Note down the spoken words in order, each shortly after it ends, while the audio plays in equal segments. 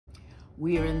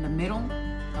We are in the middle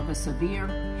of a severe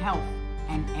health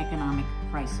and economic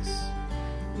crisis.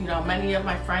 You know, many of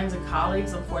my friends and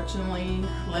colleagues unfortunately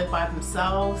live by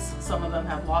themselves. Some of them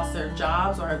have lost their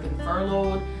jobs or have been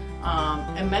furloughed.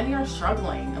 And many are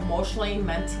struggling emotionally,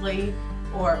 mentally,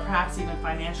 or perhaps even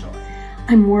financially.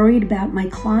 I'm worried about my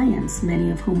clients, many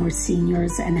of whom are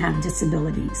seniors and have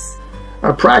disabilities.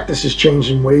 Our practice has changed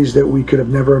in ways that we could have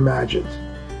never imagined.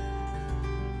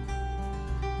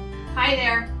 Hi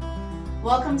there.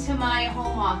 Welcome to my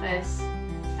home office.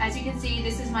 As you can see,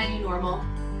 this is my new normal.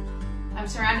 I'm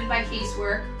surrounded by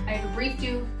casework. I have a brief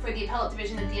due for the appellate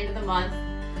division at the end of the month.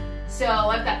 So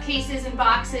I've got cases and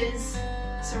boxes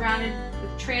surrounded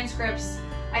with transcripts.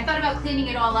 I thought about cleaning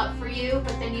it all up for you,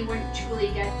 but then you wouldn't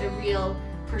truly get the real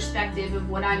perspective of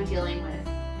what I'm dealing with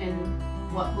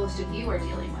and what most of you are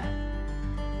dealing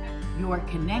with. You are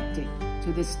connected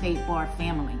to the State Bar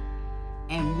family,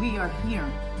 and we are here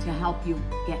to help you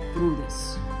get through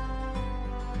this.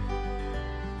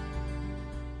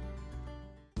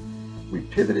 We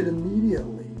pivoted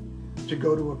immediately to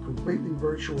go to a completely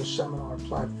virtual seminar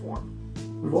platform.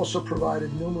 We've also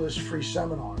provided numerous free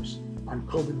seminars on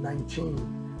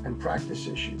COVID-19 and practice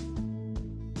issues.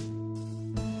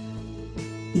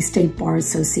 The State Bar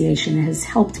Association has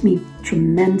helped me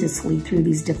tremendously through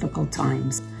these difficult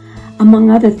times.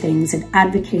 Among other things, it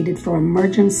advocated for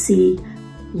emergency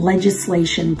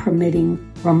legislation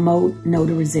permitting remote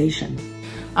notarization.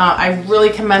 I really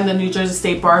commend the New Jersey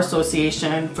State Bar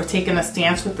Association for taking a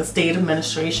stance with the state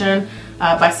administration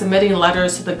by submitting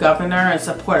letters to the governor in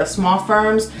support of small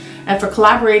firms, and for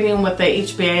collaborating with the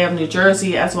HBA of New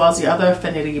Jersey as well as the other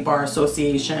affinity bar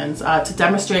associations to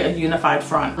demonstrate a unified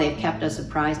front. They've kept us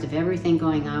apprised of everything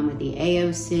going on with the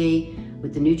AOC,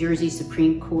 with the New Jersey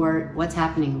Supreme Court, what's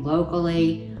happening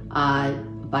locally,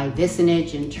 by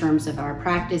vicinage in terms of our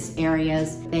practice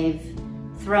areas. They've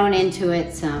thrown into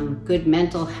it some good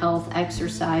mental health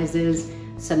exercises,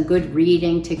 some good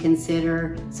reading to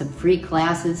consider, some free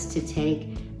classes to take,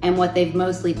 and what they've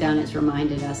mostly done is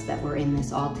reminded us that we're in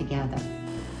this all together.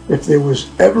 If there was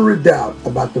ever a doubt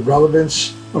about the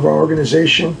relevance of our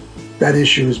organization, that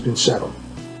issue has been settled.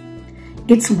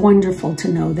 It's wonderful to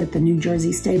know that the New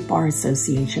Jersey State Bar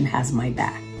Association has my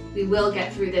back. We will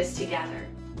get through this together.